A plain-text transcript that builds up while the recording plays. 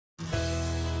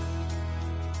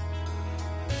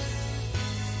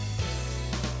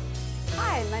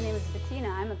My name is Bettina.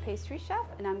 I'm a pastry chef,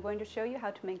 and I'm going to show you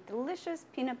how to make delicious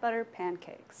peanut butter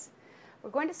pancakes. We're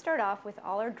going to start off with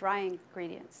all our dry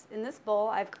ingredients. In this bowl,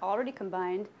 I've already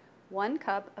combined 1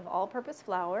 cup of all-purpose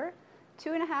flour,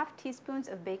 2.5 teaspoons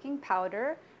of baking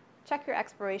powder, check your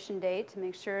expiration date to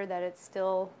make sure that it's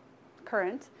still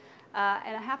current,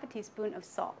 and 1/2 teaspoon of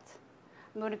salt.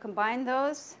 I'm going to combine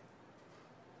those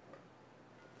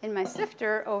in my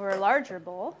sifter over a larger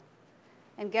bowl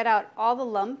and get out all the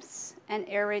lumps and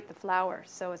aerate the flour,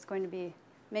 so it's going to be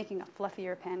making a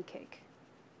fluffier pancake.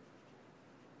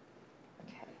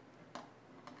 Okay.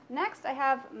 Next, I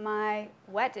have my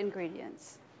wet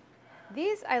ingredients.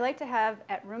 These I like to have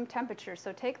at room temperature,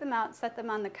 so take them out, set them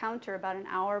on the counter about an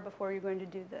hour before you're going to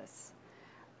do this.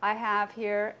 I have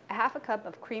here 1/2 cup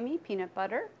of creamy peanut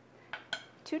butter,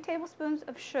 2 tablespoons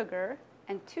of sugar,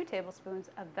 and 2 tablespoons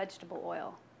of vegetable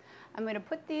oil. I'm going to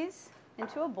put these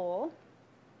into a bowl.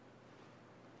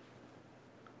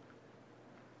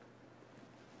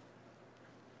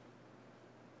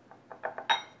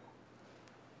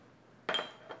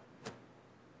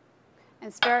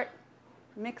 And start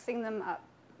mixing them up.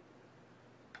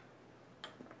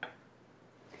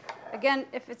 Again,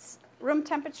 if it's room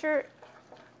temperature,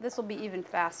 this will be even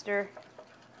faster.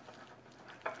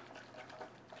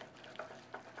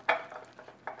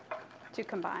 To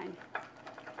combine.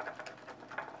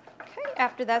 Okay,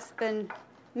 after that's been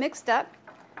mixed up,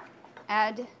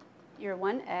 add your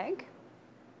 1 egg.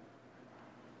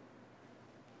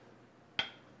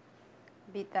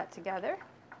 Beat that together.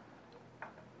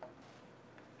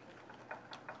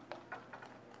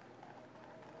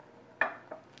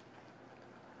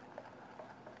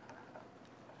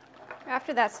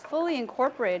 After that's fully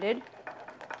incorporated,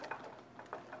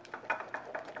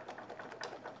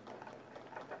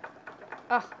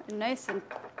 nice and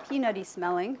peanutty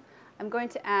smelling, I'm going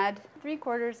to add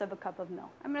 3/4 cup of milk.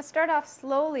 I'm going to start off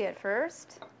slowly at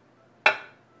first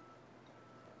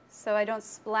so I don't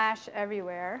splash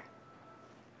everywhere.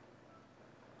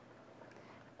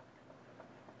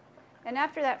 And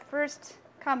after that first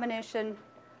combination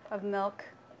of milk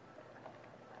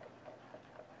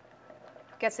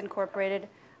gets incorporated,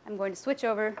 I'm going to switch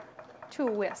over to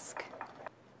a whisk.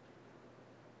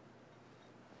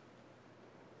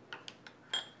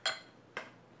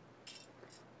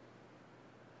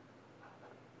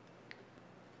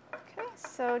 Okay,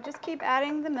 so just keep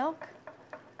adding the milk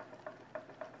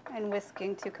and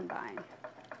whisking to combine.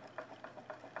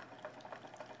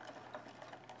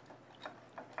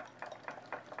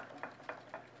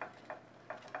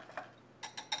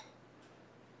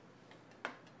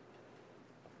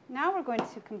 Now we're going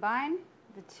to combine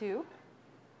the 2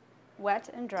 wet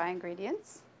and dry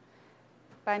ingredients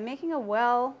by making a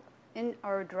well in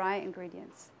our dry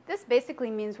ingredients. This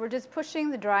basically means we're just pushing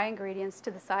the dry ingredients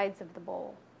to the sides of the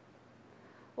bowl.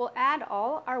 We'll add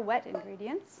all our wet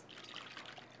ingredients.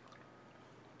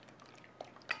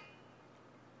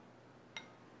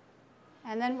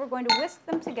 And then we're going to whisk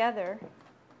them together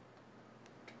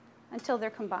until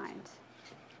they're combined.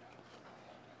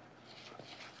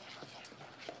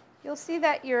 You'll see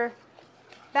that your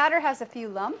batter has a few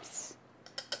lumps,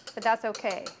 but that's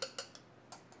okay.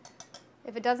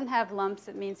 If it doesn't have lumps,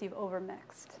 it means you've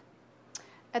overmixed.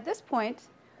 At this point,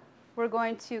 we're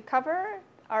going to cover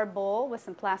our bowl with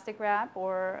some plastic wrap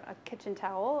or a kitchen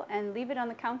towel and leave it on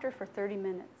the counter for 30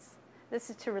 minutes. This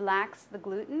is to relax the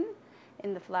gluten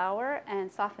in the flour and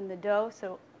soften the dough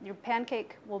so your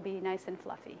pancake will be nice and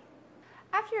fluffy.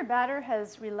 After your batter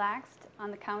has relaxed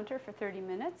on the counter for 30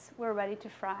 minutes, we're ready to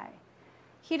fry.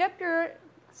 Heat up your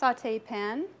sauté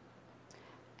pan,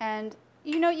 and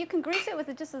you can grease it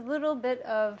with just a little bit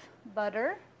of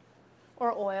butter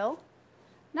or oil.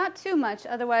 Not too much,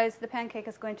 otherwise the pancake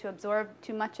is going to absorb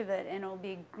too much of it and it'll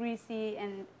be greasy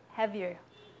and heavier.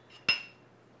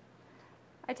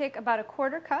 I take about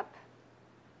 1/4 cup,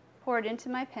 pour it into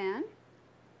my pan.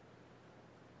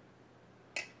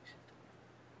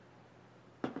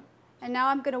 And now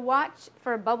I'm going to watch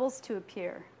for bubbles to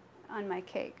appear on my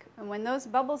cake. And when those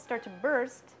bubbles start to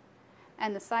burst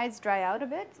and the sides dry out a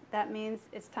bit, that means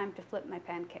it's time to flip my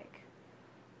pancake.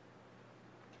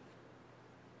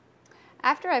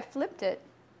 After I've flipped it,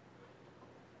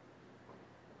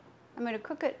 I'm going to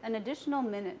cook it an additional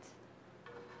minute.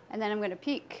 And then I'm going to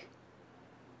peek.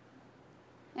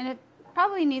 And it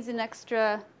probably needs an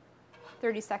extra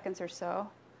 30 seconds or so.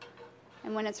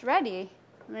 And when it's ready,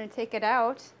 I'm going to take it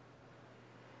out.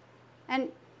 And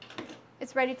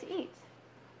it's ready to eat.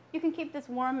 You can keep this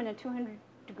warm in a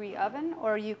 200-degree oven,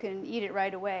 or you can eat it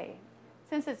right away.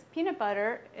 Since it's peanut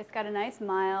butter, it's got a nice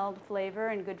mild flavor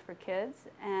and good for kids,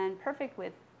 and perfect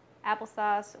with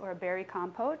applesauce or a berry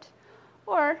compote,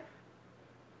 or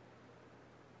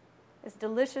It's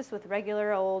delicious with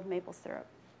regular old maple syrup.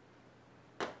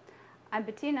 I'm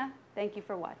Bettina. Thank you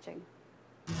for watching.